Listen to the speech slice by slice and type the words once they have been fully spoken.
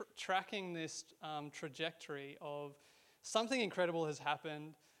tracking this trajectory of something incredible has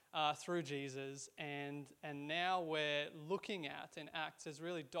happened through Jesus, and now we're looking at in Acts is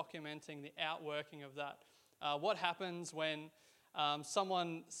really documenting the outworking of that. What happens when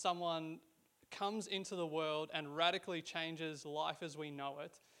someone comes into the world and radically changes life as we know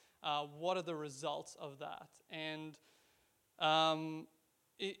it? What are the results of that? And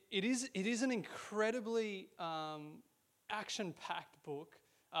it is an incredibly action-packed book.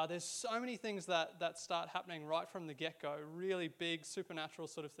 There's so many things that start happening right from the get-go, really big supernatural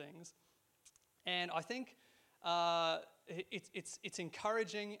sort of things. And I think it's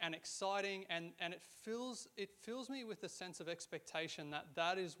encouraging and exciting, and it fills me with a sense of expectation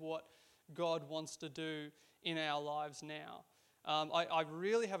that is what God wants to do in our lives now. I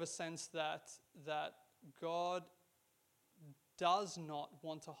really have a sense that God does not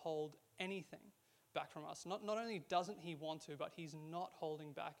want to hold anything back from us. Not only doesn't he want to, but he's not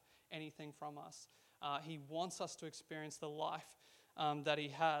holding back anything from us. He wants us to experience the life that he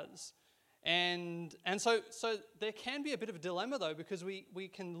has. And so there can be a bit of a dilemma though, because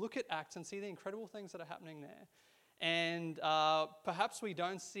we can look at Acts and see the incredible things that are happening there. And perhaps we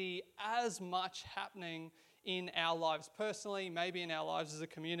don't see as much happening in our lives personally, maybe in our lives as a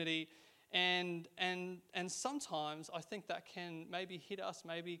community. And sometimes I think that can maybe hit us,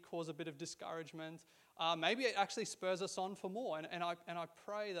 maybe cause a bit of discouragement. Maybe it actually spurs us on for more. And I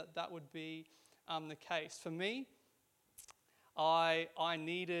pray that would be the case. For me, I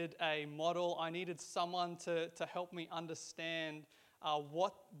needed a model. I needed someone to help me understand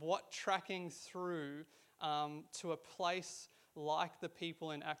what tracking through to a place like the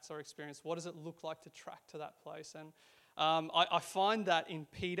people in Acts are experienced. What does it look like to track to that place? And I find that in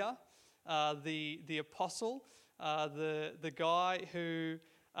Peter, the apostle, the guy who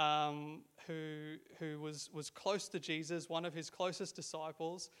was close to Jesus, one of his closest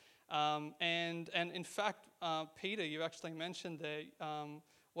disciples, and in fact, Peter, you actually mentioned there.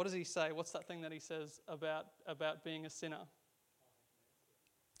 What does he say? What's that thing that he says about being a sinner?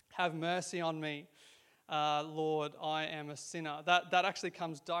 Have mercy on me, Lord, I am a sinner. That actually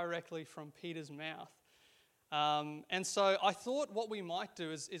comes directly from Peter's mouth. And so I thought what we might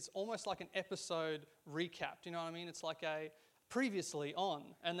do is almost like an episode recap. Do you know what I mean? It's like a previously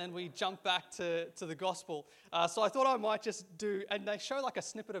on, and then we jump back to the gospel. So I thought I might just do, and they show like a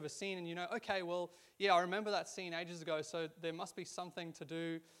snippet of a scene, and okay, well, yeah, I remember that scene ages ago, so there must be something to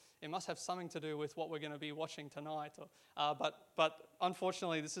do. It must have something to do with what we're going to be watching tonight. But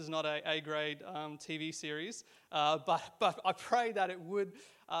unfortunately, this is not a A-grade TV series. But I pray that it would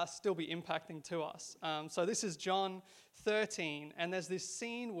still be impacting to us. So this is John 13, and there's this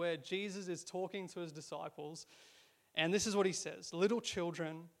scene where Jesus is talking to his disciples, and this is what he says: "Little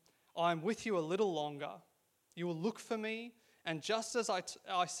children, I am with you a little longer. You will look for me, and just as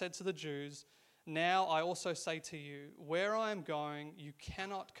I said to the Jews, now I also say to you, where I am going, you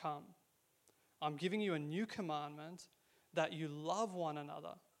cannot come. I'm giving you a new commandment, that you love one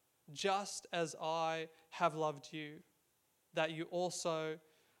another, just as I have loved you, that you also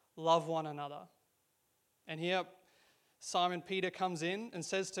love one another." And here Simon Peter comes in and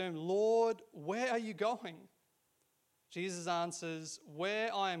says to him, "Lord, where are you going?" Jesus answers,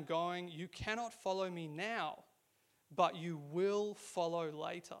 "Where I am going, you cannot follow me now, but you will follow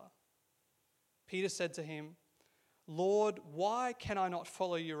later." Peter said to him, "Lord, why can I not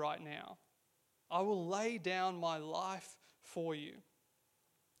follow you right now? I will lay down my life for you."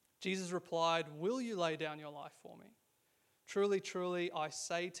 Jesus replied, "Will you lay down your life for me? Truly, truly, I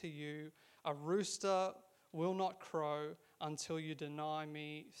say to you, a rooster will not crow until you deny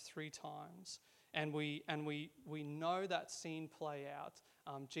me 3 times. And we know that scene play out.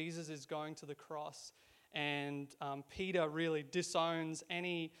 Jesus is going to the cross, and Peter really disowns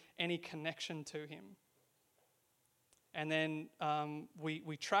any connection to him. And then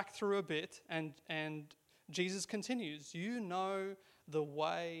we track through a bit, and Jesus continues, "You know the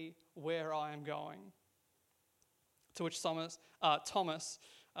way where I am going." To which Thomas,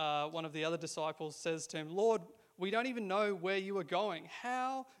 one of the other disciples, says to him, "Lord, we don't even know where you are going.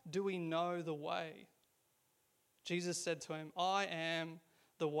 How do we know the way?" Jesus said to him, "I am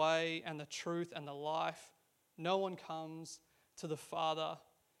the way and the truth and the life. No one comes to the Father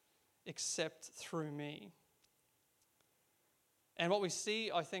except through me." And what we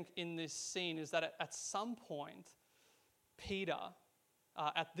see, I think, in this scene is that at some point, Peter,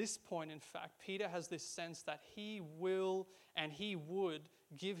 at this point, in fact, Peter has this sense that he will and he would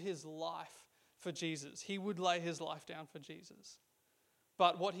give his life for Jesus. He would lay his life down for Jesus.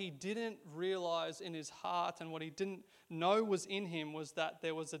 But what he didn't realize in his heart, and what he didn't know was in him, was that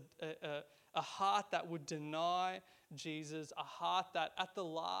there was a heart that would deny Jesus, a heart that at the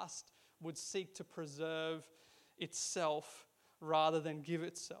last would seek to preserve itself rather than give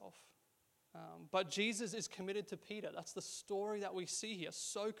itself. But Jesus is committed to Peter. That's the story that we see here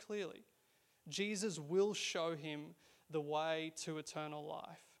so clearly. Jesus will show him the way to eternal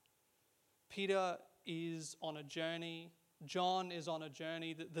life. Peter is on a journey. John is on a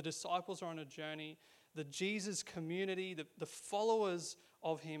journey. The disciples are on a journey. The Jesus community, the followers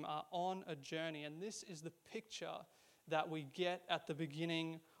of him are on a journey. And this is the picture that we get at the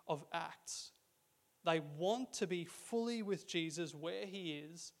beginning of Acts. They want to be fully with Jesus where he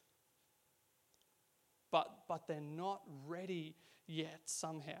is, but they're not ready yet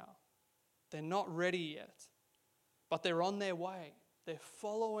somehow. They're not ready yet, but they're on their way. They're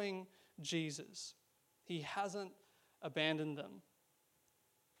following Jesus. He hasn't abandoned them.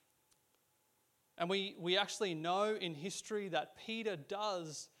 And we actually know in history that Peter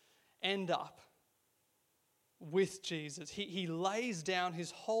does end up with Jesus. He lays down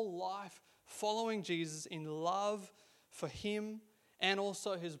his whole life following Jesus in love for him and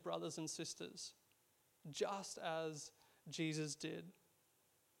also his brothers and sisters, just as Jesus did.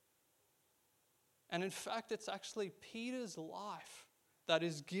 And in fact, it's actually Peter's life that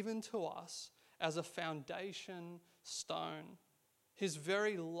is given to us as a foundation stone. His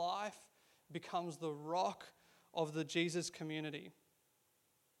very life becomes the rock of the Jesus community.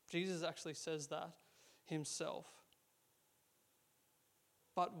 Jesus actually says that himself.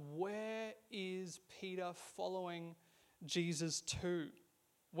 But where is Peter following Jesus to?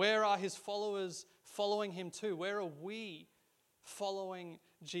 Where are his followers following him to? Where are we following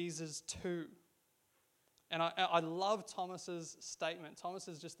Jesus to? And I love Thomas's statement. Thomas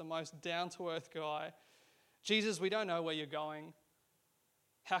is just the most down-to-earth guy. Jesus, we don't know where you're going.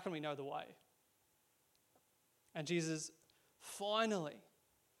 How can we know the way? And Jesus finally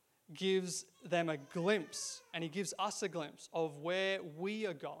gives them a glimpse, and he gives us a glimpse of where we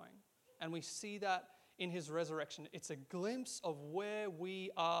are going. And we see that in his resurrection. It's a glimpse of where we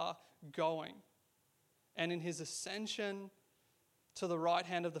are going. And in his ascension to the right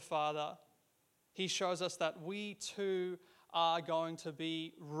hand of the Father, he shows us that we too are going to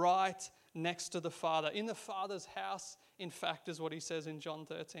be right next to the Father. In the Father's house, in fact, is what he says in John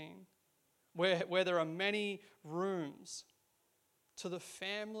 13, where there are many rooms. To the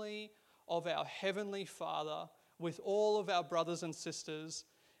family of our Heavenly Father with all of our brothers and sisters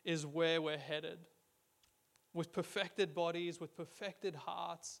is where we're headed. With perfected bodies, with perfected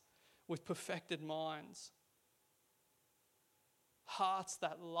hearts, with perfected minds. Hearts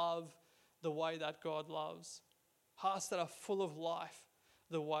that love the way that God loves. Hearts that are full of life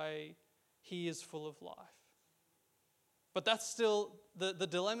the way he is full of life. But that's still, the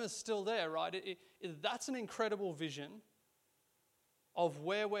dilemma's still there, right? That's an incredible vision of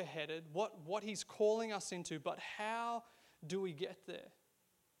where we're headed, what he's calling us into, but how do we get there?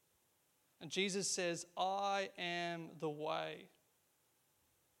 And Jesus says, I am the way.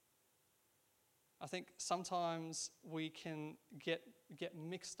 I think sometimes we can get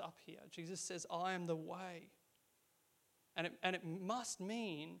mixed up here. Jesus says, I am the way. And it must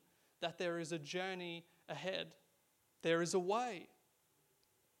mean that there is a journey ahead. There is a way.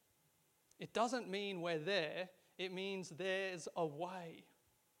 It doesn't mean we're there. It means there's a way.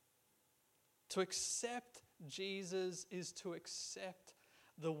 To accept Jesus is to accept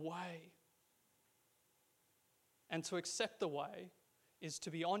the way. And to accept the way is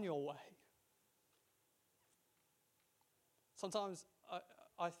to be on your way. Sometimes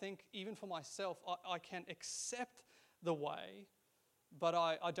I think, even for myself, I can accept the way, but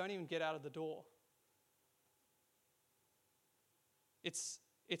I don't even get out of the door. It's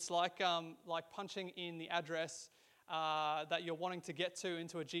like punching in the address that you're wanting to get to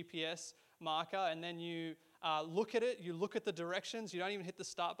into a GPS marker, and then you look at it, you look at the directions, you don't even hit the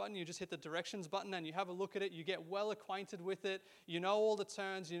start button, you just hit the directions button and you have a look at it, you get well acquainted with it, you know all the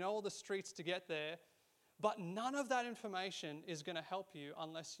turns, you know all the streets to get there, but none of that information is going to help you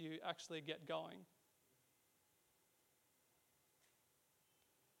unless you actually get going.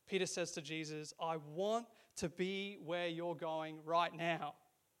 Peter says to Jesus, I want to be where you're going right now.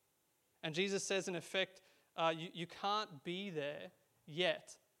 And Jesus says, in effect, you can't be there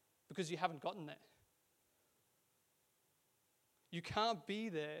yet because you haven't gotten there. You can't be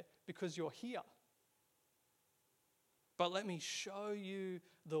there because you're here. But let me show you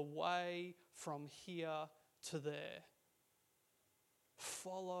the way from here to there.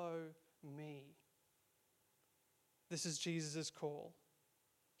 Follow me. This is Jesus' call.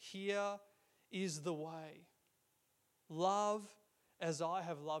 Here is the way. Love as I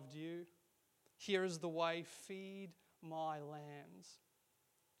have loved you. Here is the way. Feed my lambs.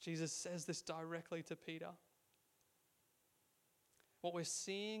 Jesus says this directly to Peter. What we're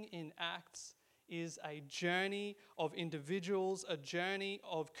seeing in Acts is a journey of individuals, a journey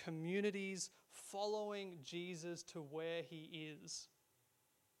of communities following Jesus to where he is.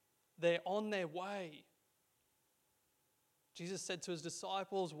 They're on their way. Jesus said to his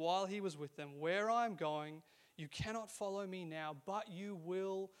disciples while he was with them, "Where I'm going, you cannot follow me now, but you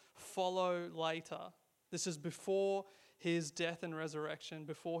will follow later." This is before his death and resurrection,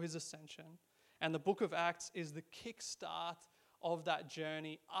 before his ascension. And the book of Acts is the kickstart of that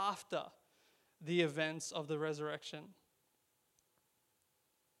journey after the events of the resurrection.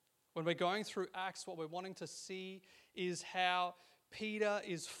 When we're going through Acts, what we're wanting to see is how Peter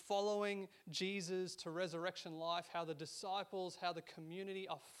is following Jesus to resurrection life, how the disciples, how the community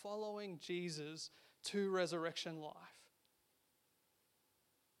are following Jesus to resurrection life.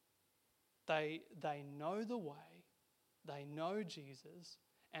 They know the way, they know Jesus,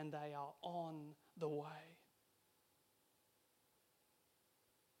 and they are on the way.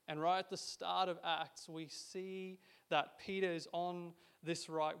 And right at the start of Acts, we see that Peter is on this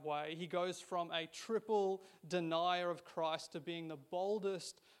right way. He goes from a triple denier of Christ to being the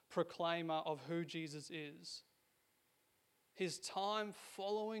boldest proclaimer of who Jesus is. His time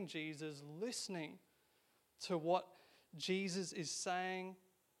following Jesus, listening to what Jesus is saying,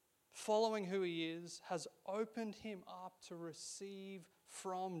 following who he is, has opened him up to receive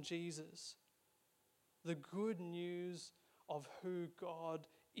from Jesus the good news of who God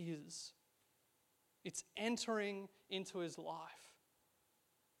is. It's entering into his life.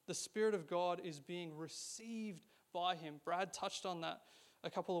 The Spirit of God is being received by him. Brad touched on that a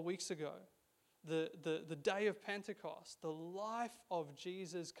couple of weeks ago. The day of Pentecost, the life of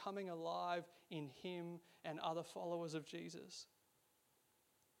Jesus coming alive in him and other followers of Jesus.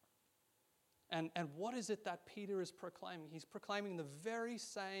 And what is it that Peter is proclaiming? He's proclaiming the very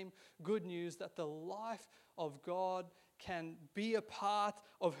same good news that the life of God can be a part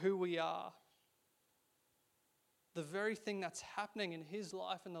of who we are. The very thing that's happening in his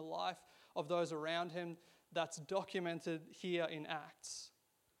life and the life of those around him that's documented here in Acts.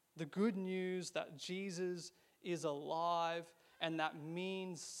 The good news that Jesus is alive and that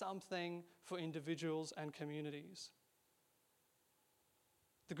means something for individuals and communities.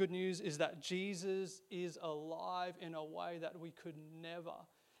 The good news is that Jesus is alive in a way that we could never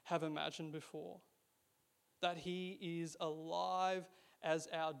have imagined before. That he is alive as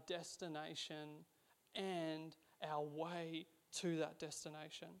our destination and our way to that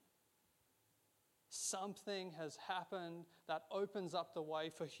destination. Something has happened that opens up the way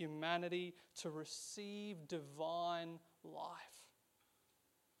for humanity to receive divine life.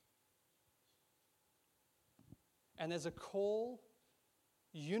 And there's a call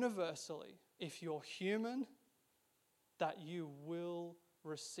universally, if you're human, that you will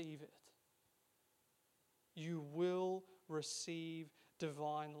receive it. You will receive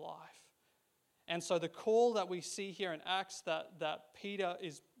divine life. And so the call that we see here in Acts that Peter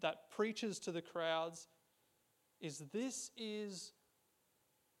preaches to the crowds is this is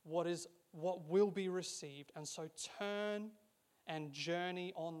what will be received. And so turn and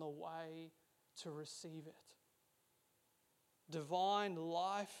journey on the way to receive it. Divine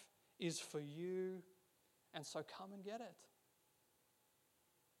life is for you, and so come and get it.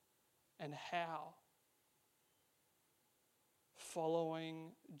 And how?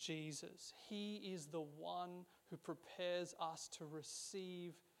 Following Jesus. He is the one who prepares us to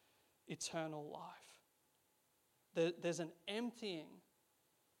receive eternal life. There's an emptying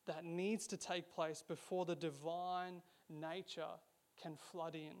that needs to take place before the divine nature can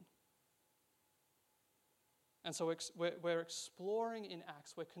flood in. And so we're exploring in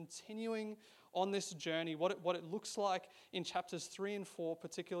Acts, we're continuing on this journey, what it looks like in chapters 3 and 4,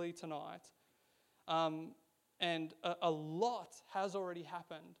 particularly tonight. And a lot has already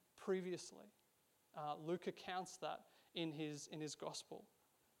happened previously. Luke accounts that in his gospel.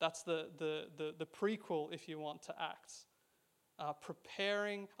 That's the prequel, if you want, to Acts.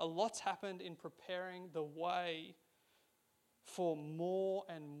 A lot's happened in preparing the way for more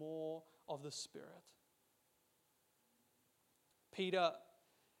and more of the Spirit. Peter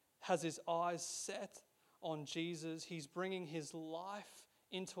has his eyes set on Jesus. He's bringing his life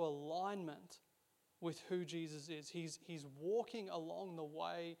into alignment with who Jesus is. He's walking along the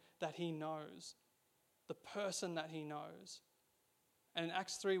way that he knows, the person that he knows. And in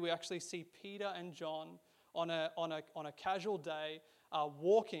Acts 3, we actually see Peter and John on a casual day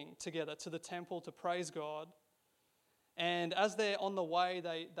walking together to the temple to praise God. And as they're on the way,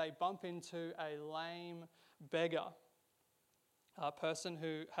 they bump into a lame beggar, a person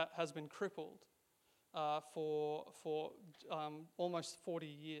who has been crippled for almost 40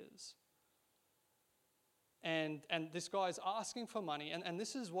 years. And this guy is asking for money. And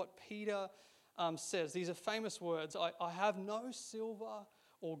this is what Peter says. These are famous words. I have no silver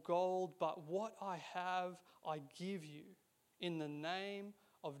or gold, but what I have I give you. In the name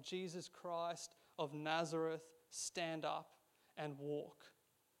of Jesus Christ of Nazareth, stand up and walk.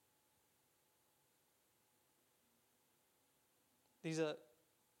 These are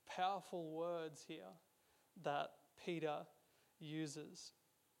powerful words here that Peter uses.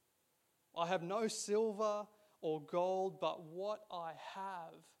 I have no silver or gold, but what I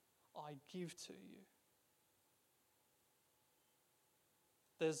have, I give to you.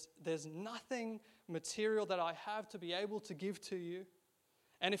 There's nothing material that I have to be able to give to you.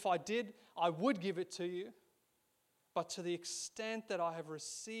 And if I did, I would give it to you. But to the extent that I have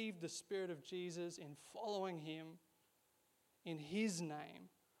received the Spirit of Jesus in following him, in his name,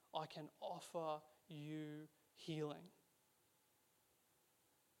 I can offer you healing.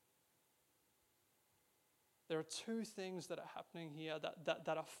 There are two things that are happening here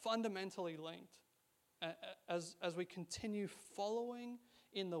that are fundamentally linked. As we continue following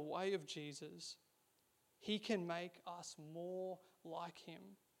in the way of Jesus, he can make us more like him.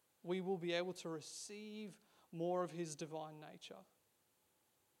 We will be able to receive more of his divine nature.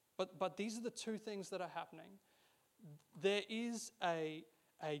 But these are the two things that are happening. There is a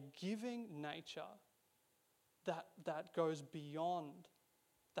giving nature that goes beyond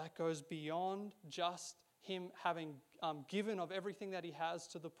just him having given of everything that he has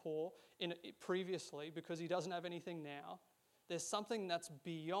to the poor previously, because he doesn't have anything now. There's something that's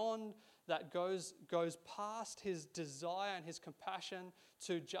beyond, that goes past his desire and his compassion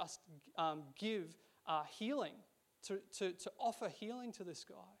to just give healing, to offer healing to this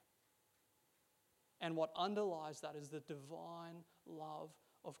guy. And what underlies that is the divine love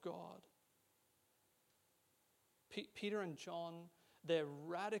of God. Peter and John, they're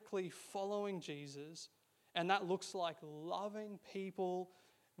radically following Jesus, and that looks like loving people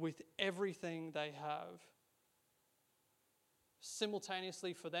with everything they have.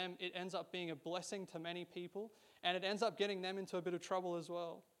 Simultaneously for them, it ends up being a blessing to many people, and it ends up getting them into a bit of trouble as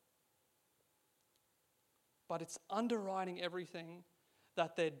well. But it's underwriting everything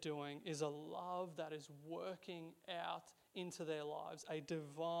that they're doing is a love that is working out into their lives, a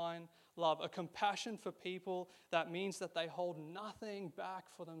divine love, a compassion for people that means that they hold nothing back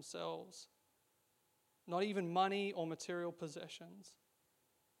for themselves, not even money or material possessions.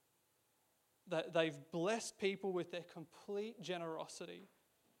 That they've blessed people with their complete generosity,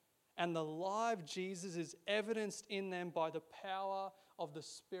 and the live Jesus is evidenced in them by the power of the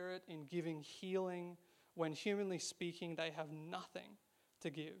Spirit in giving healing when, humanly speaking, they have nothing to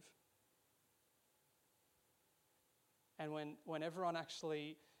give. And when everyone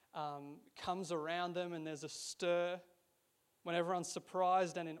actually comes around them and there's a stir, when everyone's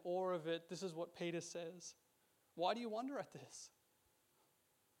surprised and in awe of it, this is what Peter says. Why do you wonder at this?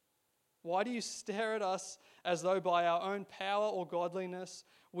 Why do you stare at us as though by our own power or godliness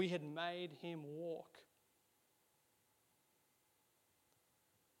we had made him walk?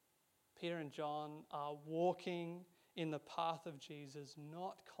 Peter and John are walking in the path of Jesus,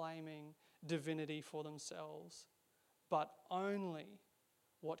 not claiming divinity for themselves, but only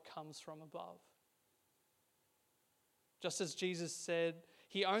what comes from above. Just as Jesus said,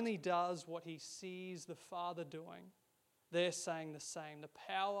 he only does what he sees the Father doing. They're saying the same. The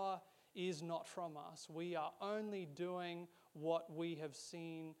power is not from us. We are only doing what we have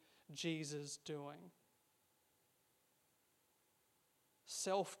seen Jesus doing.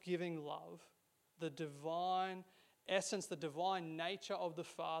 Self-giving love, the divine essence, the divine nature of the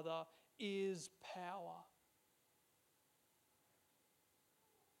Father is power.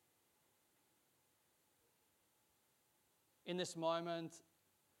 In this moment,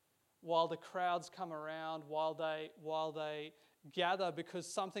 while the crowds come around, while they gather because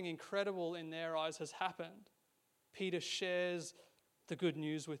something incredible in their eyes has happened, Peter shares the good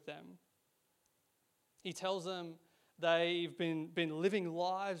news with them. He tells them they've been living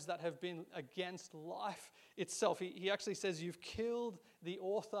lives that have been against life itself. He actually says, you've killed the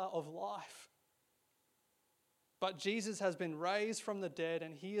author of life. But Jesus has been raised from the dead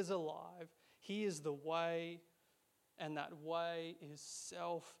and he is alive. He is the way, and that way is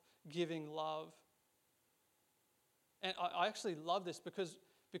self-giving love. And I actually love this because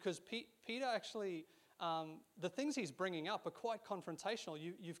Peter actually, the things he's bringing up are quite confrontational.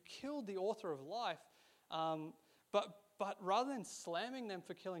 You've killed the author of life, but rather than slamming them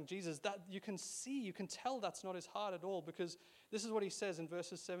for killing Jesus, that you can tell that's not his heart at all, because this is what he says in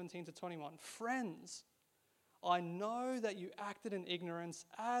verses 17 to 21. Friends, I know that you acted in ignorance,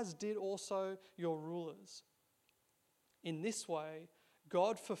 as did also your rulers. In this way,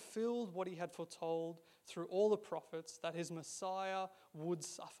 God fulfilled what he had foretold through all the prophets that his Messiah would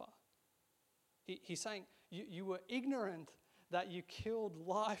suffer. He's saying, you were ignorant that you killed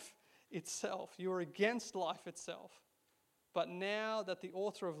life itself. You were against life itself. But now that the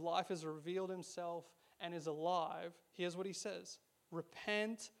author of life has revealed himself and is alive, here's what he says: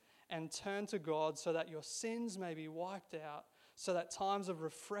 repent and turn to God so that your sins may be wiped out, so that times of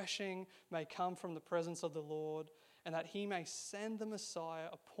refreshing may come from the presence of the Lord, and that he may send the Messiah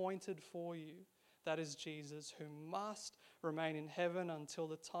appointed for you, that is Jesus, who must remain in heaven until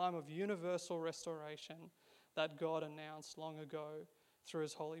the time of universal restoration that God announced long ago through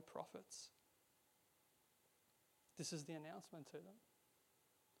his holy prophets. This is the announcement to them.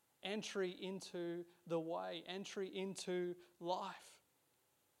 Entry into the way, entry into life.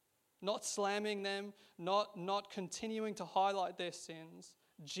 Not slamming them, not continuing to highlight their sins.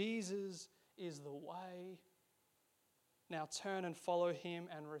 Jesus is the way. Now turn and follow him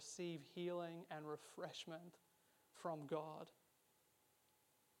and receive healing and refreshment from God.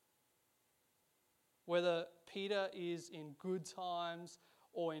 Whether Peter is in good times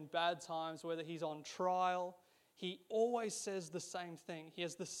or in bad times, whether he's on trial, he always says the same thing. He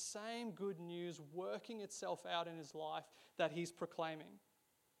has the same good news working itself out in his life that he's proclaiming.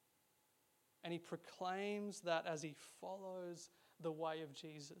 And he proclaims that as he follows the way of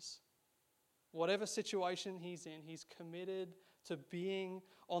Jesus. Whatever situation he's in, he's committed to being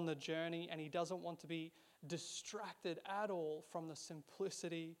on the journey, and he doesn't want to be distracted at all from the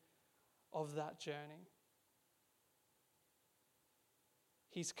simplicity of that journey.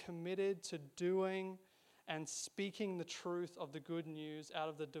 He's committed to doing and speaking the truth of the good news out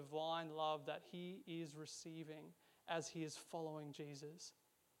of the divine love that he is receiving as he is following Jesus.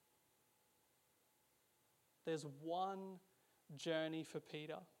 There's one journey for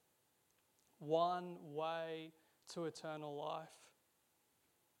Peter, one way to eternal life.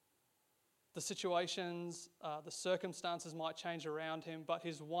 The situations, the circumstances might change around him, but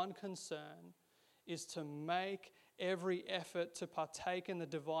his one concern is to make every effort to partake in the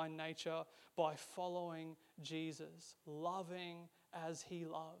divine nature by following Jesus, loving as he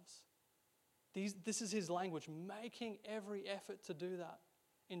loves. This is his language, making every effort to do that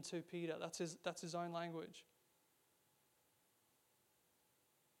in 2 Peter. That's his own language.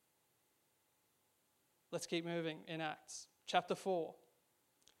 Let's keep moving in Acts. Chapter 4.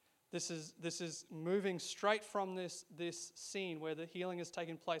 This is moving straight from this scene where the healing has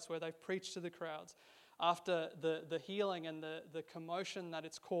taken place, where they've preached to the crowds. After the healing and the commotion that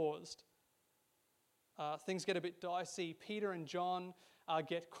it's caused, things get a bit dicey. Peter and John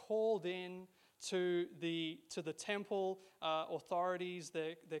get called in to the temple authorities.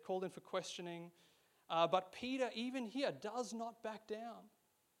 They're called in for questioning. But Peter, even here, does not back down.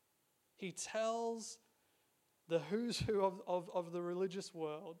 He tells the who's who of the religious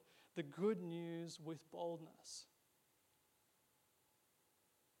world the good news with boldness.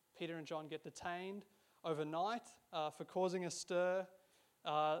 Peter and John get detained overnight for causing a stir.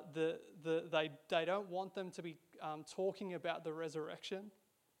 They don't want them to be talking about the resurrection.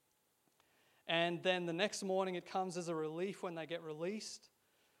 And then the next morning it comes as a relief when they get released,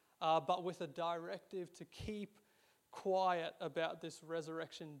 but with a directive to keep quiet about this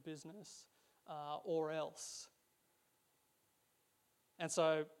resurrection business or else. And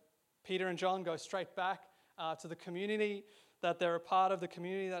so Peter and John go straight back to the community that they're a part of, the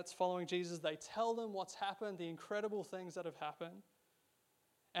community that's following Jesus. They tell them what's happened, the incredible things that have happened.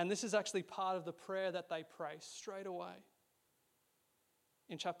 And this is actually part of the prayer that they pray straight away.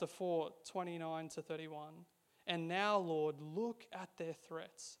 In chapter 4, 29 to 31. And now, Lord, look at their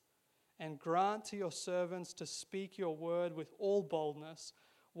threats and grant to your servants to speak your word with all boldness,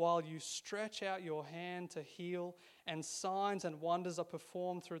 while you stretch out your hand to heal, and signs and wonders are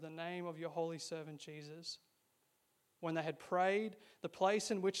performed through the name of your holy servant Jesus. When they had prayed, the place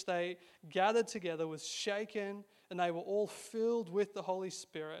in which they gathered together was shaken, and they were all filled with the Holy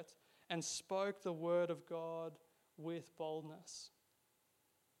Spirit and spoke the word of God with boldness.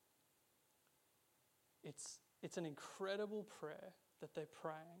 It's an incredible prayer that they're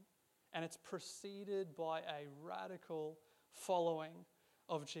praying, and it's preceded by a radical following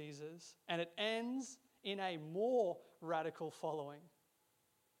of Jesus, and it ends in a more radical following.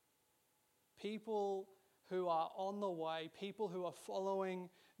 People who are on the way, people who are following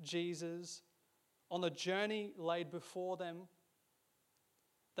Jesus on the journey laid before them,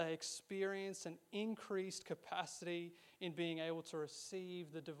 they experience an increased capacity in being able to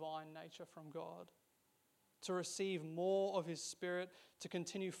receive the divine nature from God, to receive more of his Spirit, to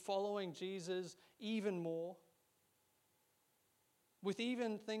continue following Jesus even more, with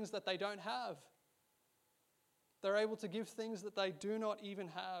even things that they don't have. They're able to give things that they do not even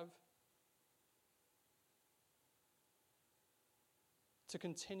have. to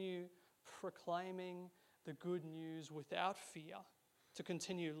continue proclaiming the good news without fear, to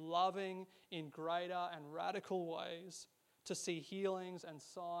continue loving in greater and radical ways, to see healings and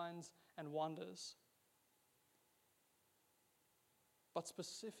signs and wonders. But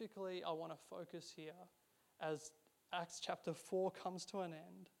specifically, I want to focus here as Acts chapter 4 comes to an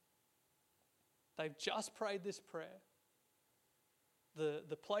end. They've just prayed this prayer.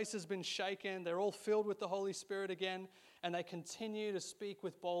 The place has been shaken. They're all filled with the Holy Spirit again, and they continue to speak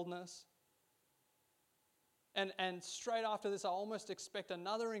with boldness. And straight after this, I almost expect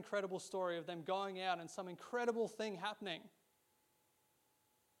another incredible story of them going out and some incredible thing happening.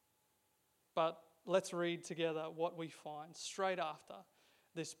 But let's read together what we find straight after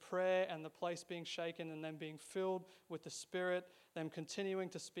this prayer and the place being shaken and them being filled with the Spirit, them continuing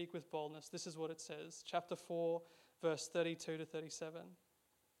to speak with boldness. This is what it says, chapter 4, verse 32 to 37.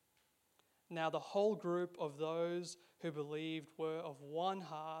 Now the whole group of those who believed were of one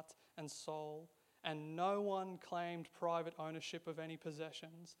heart and soul, and no one claimed private ownership of any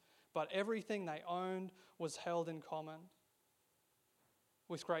possessions, but everything they owned was held in common.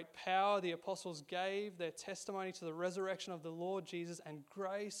 With great power, the apostles gave their testimony to the resurrection of the Lord Jesus, and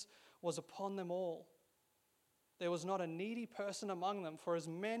grace was upon them all. There was not a needy person among them, for as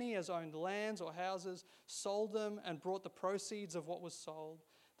many as owned lands or houses sold them and brought the proceeds of what was sold.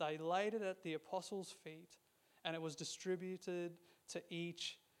 They laid it at the apostles' feet, and it was distributed to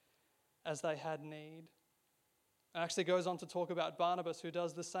each as they had need. It actually goes on to talk about Barnabas, who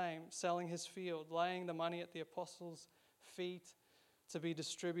does the same, selling his field, laying the money at the apostles' feet to be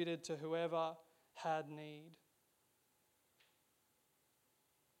distributed to whoever had need.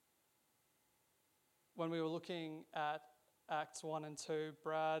 When we were looking at Acts 1 and 2,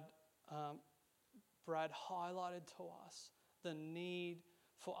 Brad highlighted to us the need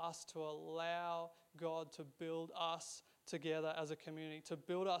for us to allow God to build us together as a community, to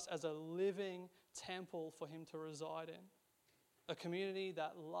build us as a living temple for Him to reside in. A community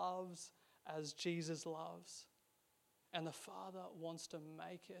that loves as Jesus loves. And the Father wants to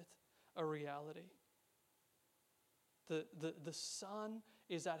make it a reality. The Son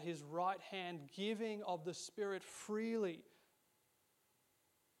is at His right hand, giving of the Spirit freely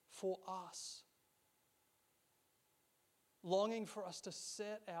for us. Longing for us to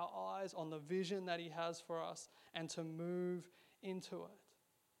set our eyes on the vision that He has for us and to move into it.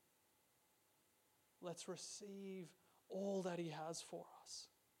 Let's receive all that He has for us.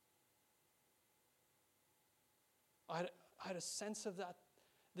 I had a sense of that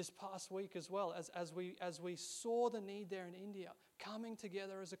this past week as well, as we saw the need there in India, coming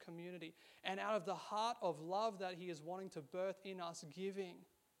together as a community, and out of the heart of love that He is wanting to birth in us, giving.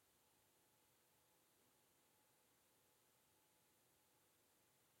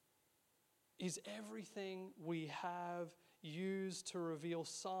 Is everything we have used to reveal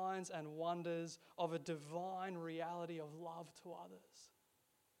signs and wonders of a divine reality of love to others?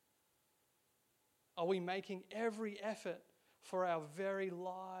 Are we making every effort for our very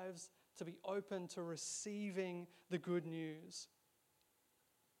lives to be open to receiving the good news?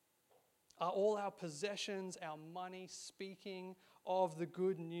 Are all our possessions, our money, speaking of the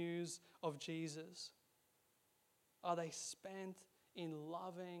good news of Jesus? Are they spent in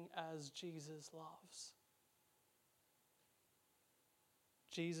loving as Jesus loves?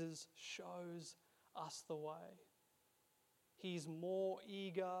 Jesus shows us the way. He's more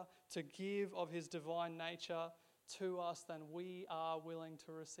eager to give of His divine nature to us than we are willing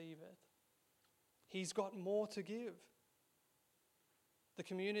to receive it. He's got more to give. The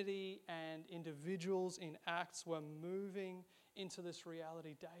community and individuals in Acts were moving into this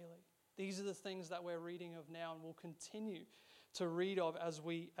reality daily. These are the things that we're reading of now and will continue to read of as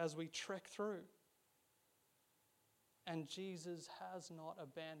we trek through. And Jesus has not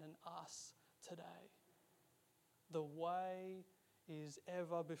abandoned us today. The way is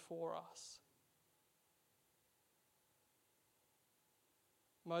ever before us.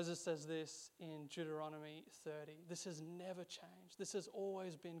 Moses says this in Deuteronomy 30. This has never changed. This has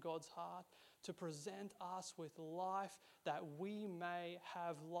always been God's heart, to present us with life that we may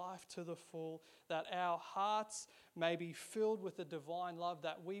have life to the full, that our hearts may be filled with the divine love,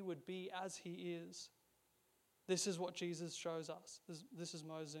 that we would be as He is. This is what Jesus shows us. This is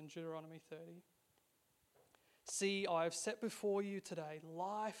Moses in Deuteronomy 30. See, I have set before you today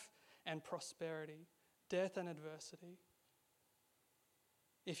life and prosperity, death and adversity.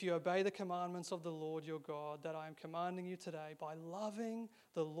 If you obey the commandments of the Lord your God that I am commanding you today, by loving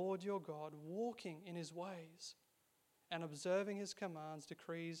the Lord your God, walking in His ways, and observing His commands,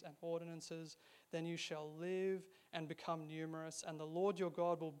 decrees, and ordinances, then you shall live and become numerous, and the Lord your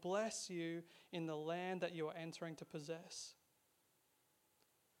God will bless you in the land that you are entering to possess.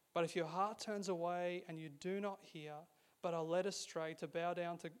 But if your heart turns away and you do not hear, but are led astray to bow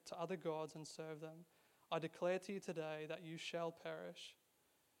down to other gods and serve them, I declare to you today that you shall perish.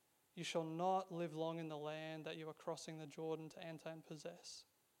 You shall not live long in the land that you are crossing the Jordan to enter and possess.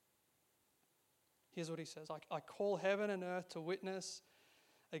 Here's what he says. I call heaven and earth to witness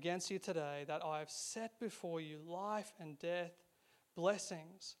against you today that I have set before you life and death,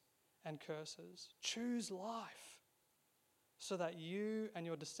 blessings and curses. Choose life so that you and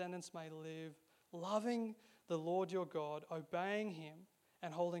your descendants may live, loving the Lord your God, obeying him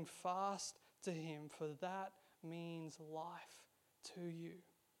and holding fast to him, for that means life to you.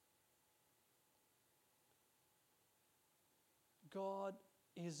 God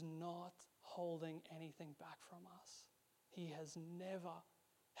is not holding anything back from us. He has never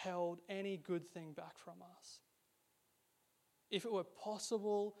held any good thing back from us. If it were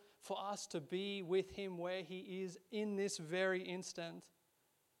possible for us to be with him where he is in this very instant,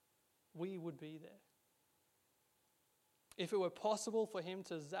 we would be there. If it were possible for him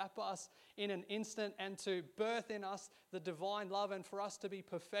to zap us in an instant and to birth in us the divine love and for us to be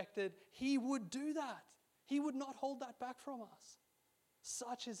perfected, he would do that. He would not hold that back from us.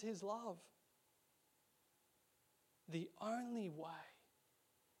 Such is his love. The only way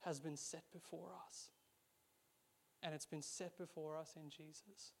has been set before us. And it's been set before us in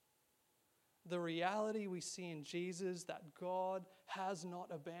Jesus. The reality we see in Jesus that God has not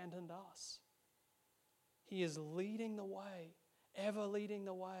abandoned us. He is leading the way, ever leading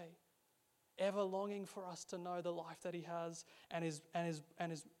the way, ever longing for us to know the life that he has and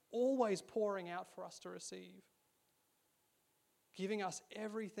is always pouring out for us to receive. Giving us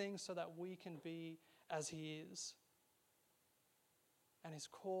everything so that we can be as he is. And his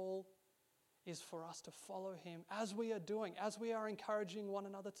call is for us to follow him as we are doing, as we are encouraging one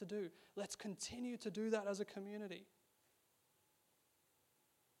another to do. Let's continue to do that as a community.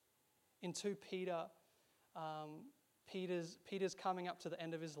 In 2 Peter, Peter's coming up to the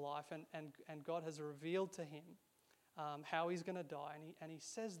end of his life and God has revealed to him how he's going to die. And he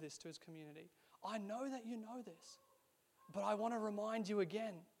says this to his community. I know that you know this, but I want to remind you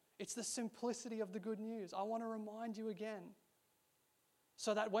again. It's the simplicity of the good news. I want to remind you again.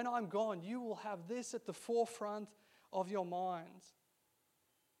 So that when I'm gone, you will have this at the forefront of your minds.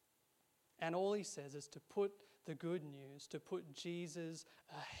 And all he says is to put the good news, to put Jesus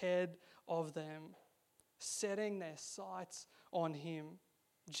ahead of them, setting their sights on him.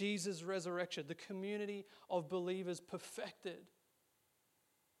 Jesus' resurrection, the community of believers perfected.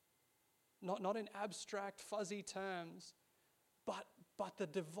 Not in abstract, fuzzy terms, but the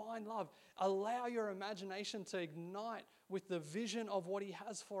divine love. Allow your imagination to ignite with the vision of what he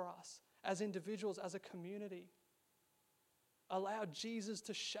has for us as individuals, as a community. Allow Jesus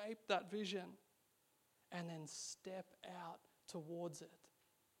to shape that vision and then step out towards it.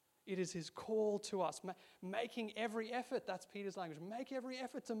 It is his call to us, making every effort, that's Peter's language, make every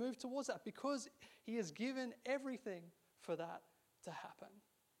effort to move towards that because he has given everything for that to happen.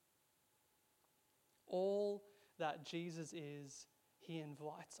 All that Jesus is, he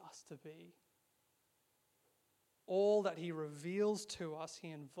invites us to be. All that he reveals to us, he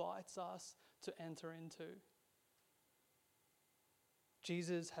invites us to enter into.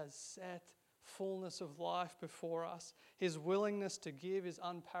 Jesus has set fullness of life before us. His willingness to give is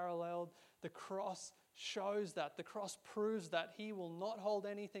unparalleled. The cross shows that. The cross proves that he will not hold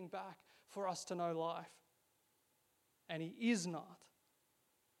anything back for us to know life. And he is not.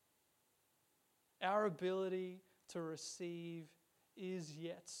 Our ability to receive is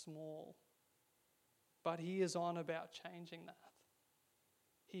yet small, but he is on about changing that.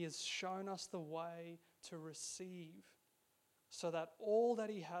 He has shown us the way to receive so that all that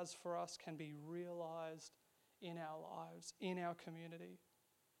he has for us can be realized in our lives, in our community.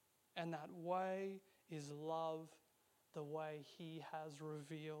 And that way is love, the way he has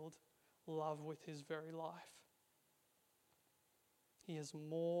revealed love with his very life. He has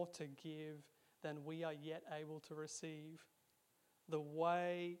more to give than we are yet able to receive. The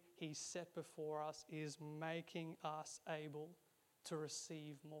way he set before us is making us able to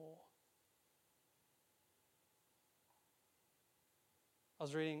receive more. I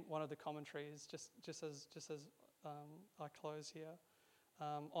was reading one of the commentaries just as I close here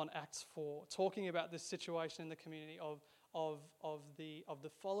on Acts 4, talking about this situation in the community of the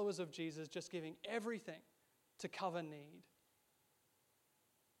followers of Jesus just giving everything to cover need,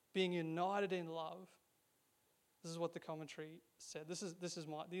 being united in love. This is what the commentary said.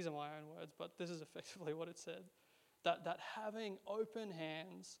 These are my own words, but this is effectively what it said. That having open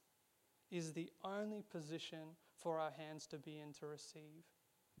hands is the only position for our hands to be in to receive.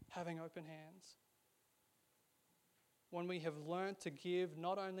 Having open hands. when we have learnt to give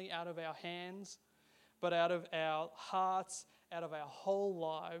not only out of our hands, but out of our hearts, out of our whole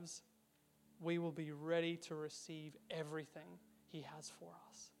lives, we will be ready to receive everything He has for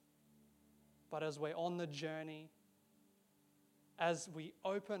us. But as we're on the journey, as we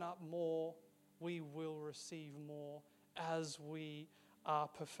open up more, we will receive more as we are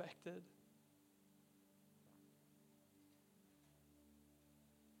perfected.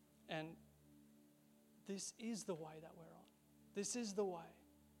 And this is the way that we're on. This is the way.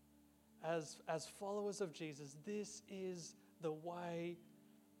 As followers of Jesus, this is the way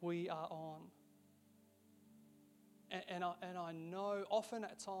we are on. And I know often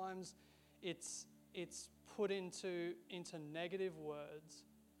at times it's put into negative words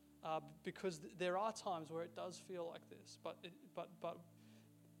because there are times where it does feel like this. But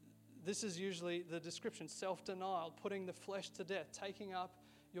this is usually the description: self-denial, putting the flesh to death, taking up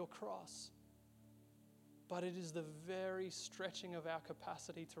your cross. But it is the very stretching of our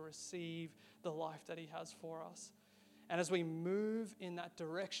capacity to receive the life that He has for us. And as we move in that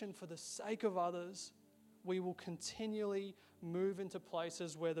direction for the sake of others, we will continually move into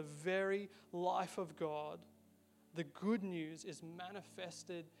places where the very life of God, the good news, is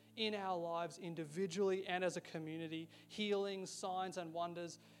manifested in our lives individually and as a community. Healings, signs and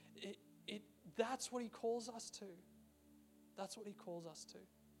wonders. That's what He calls us to. That's what He calls us to.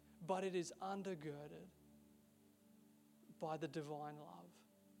 But it is undergirded by the divine love,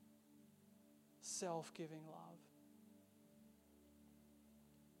 self-giving love.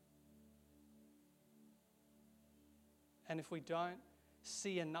 And if we don't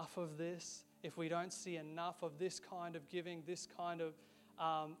see enough of this, if we don't see enough of this kind of giving, this kind of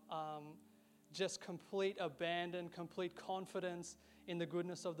just complete abandon, complete confidence in the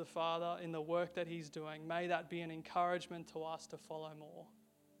goodness of the Father, in the work that He's doing, may that be an encouragement to us to follow more,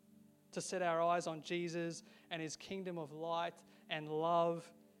 to set our eyes on Jesus and His kingdom of light and love,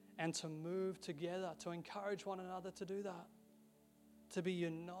 and to move together, to encourage one another to do that, to be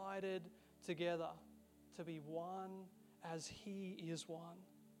united together, to be one as He is one.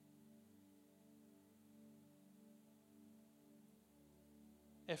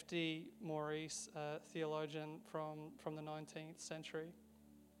 F.D. Maurice, a theologian from the 19th century,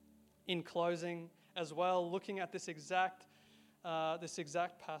 in closing as well, looking at this exact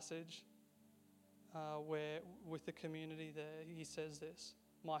passage where with the community there, he says this: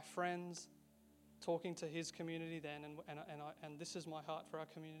 "My friends," talking to his community then, and this is my heart for our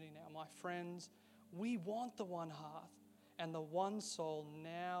community now. "My friends, we want the one heart and the one soul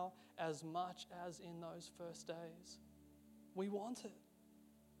now as much as in those first days. We want it.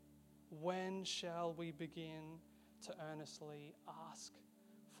 When shall we begin to earnestly ask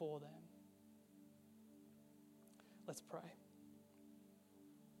for them?" Let's pray.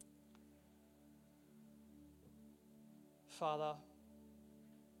 Father,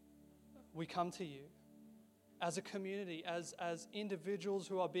 we come to You as a community, as individuals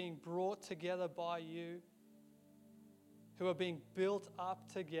who are being brought together by You, who are being built up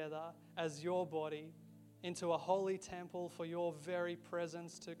together as Your body into a holy temple for Your very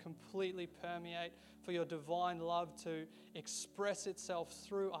presence to completely permeate, for Your divine love to express itself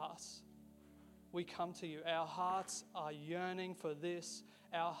through us. We come to You. Our hearts are yearning for this.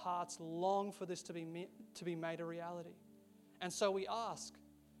 Our hearts long for this to be made a reality. And so we ask.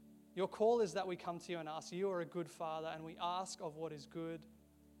 Your call is that we come to You and ask. You are a good Father, and we ask of what is good.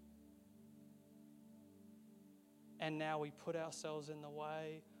 And now we put ourselves in the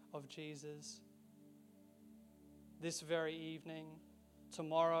way of Jesus. This very evening,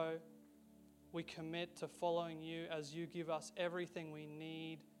 tomorrow, we commit to following You as You give us everything we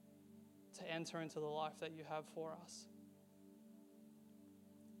need to enter into the life that You have for us.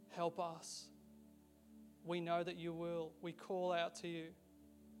 Help us. We know that You will. We call out to You.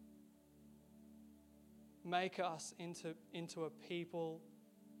 Make us into a people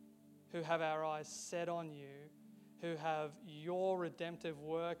who have our eyes set on You, who have Your redemptive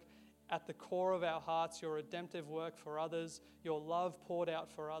work at the core of our hearts, Your redemptive work for others, Your love poured out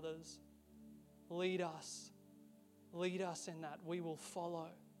for others. Lead us. Lead us in that. We will follow.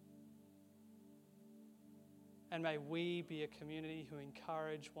 And may we be a community who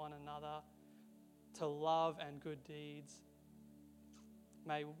encourage one another to love and good deeds.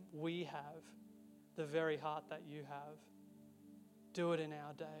 May we have the very heart that You have. Do it in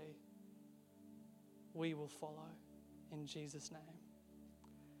our day. We will follow. In Jesus' name.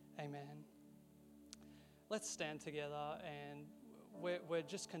 Amen. Let's stand together, and we're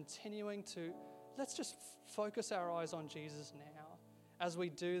just continuing to, let's just focus our eyes on Jesus now. As we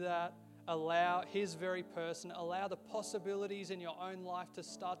do that, allow His very person, allow the possibilities in your own life to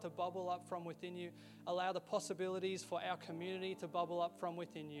start to bubble up from within you, allow the possibilities for our community to bubble up from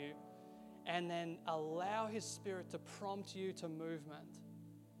within you, and then allow His Spirit to prompt you to movement.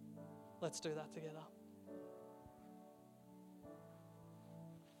 Let's do that together.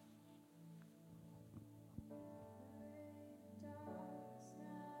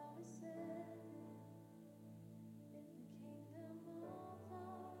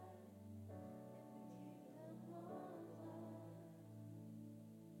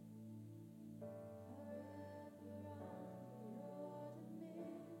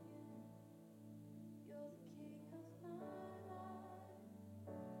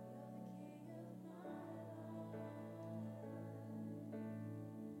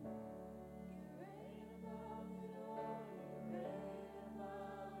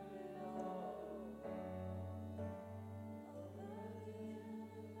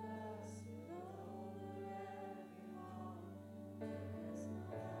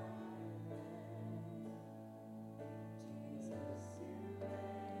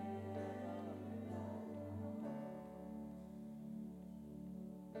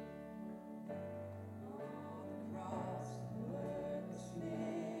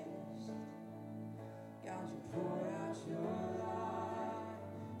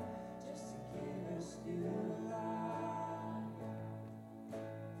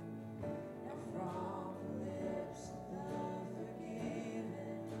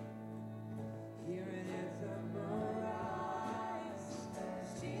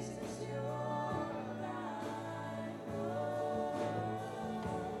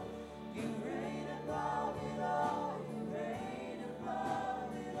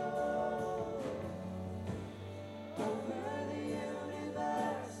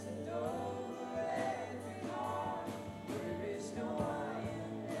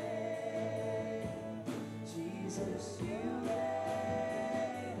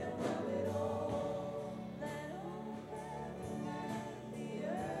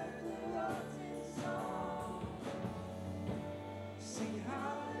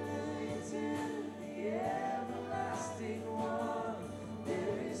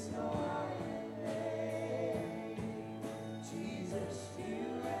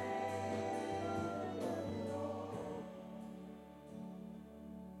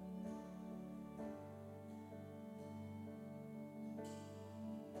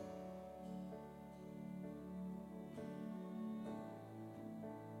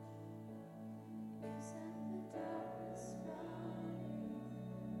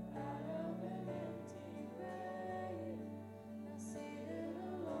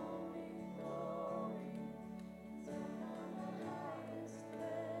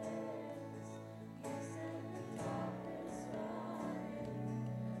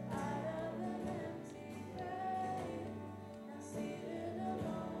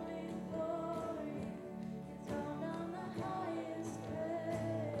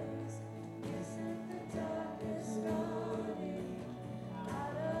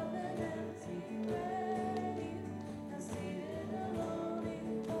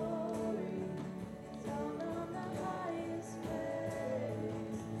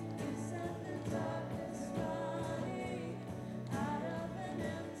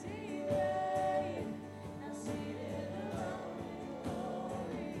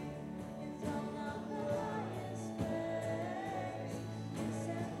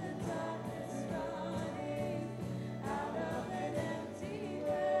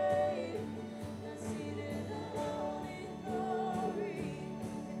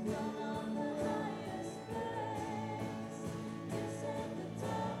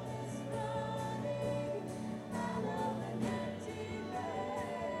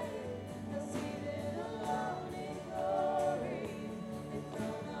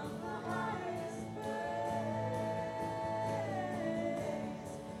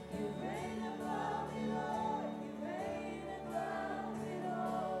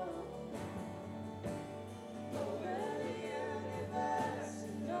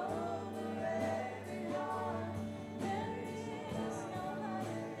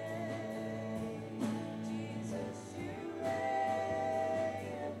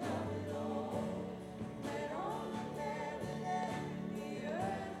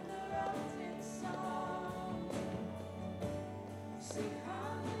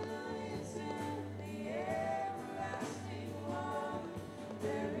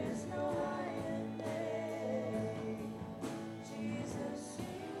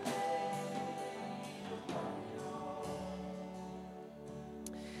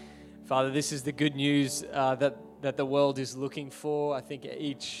 Father, this is the good news that that the world is looking for. I think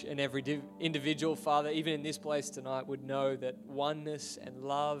each and every individual, Father, even in this place tonight, would know that oneness and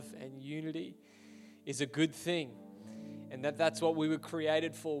love and unity is a good thing, and that's what we were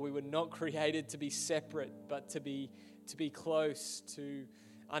created for. We were not created to be separate, but to be close, to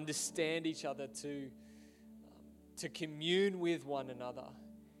understand each other, to commune with one another.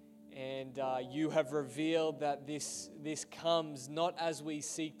 And you have revealed that this comes not as we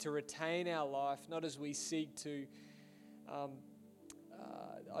seek to retain our life, not as we seek to,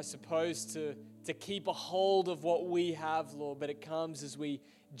 I suppose, to keep a hold of what we have, Lord, but it comes as we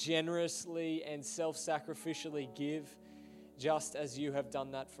generously and self-sacrificially give, just as you have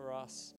done that for us.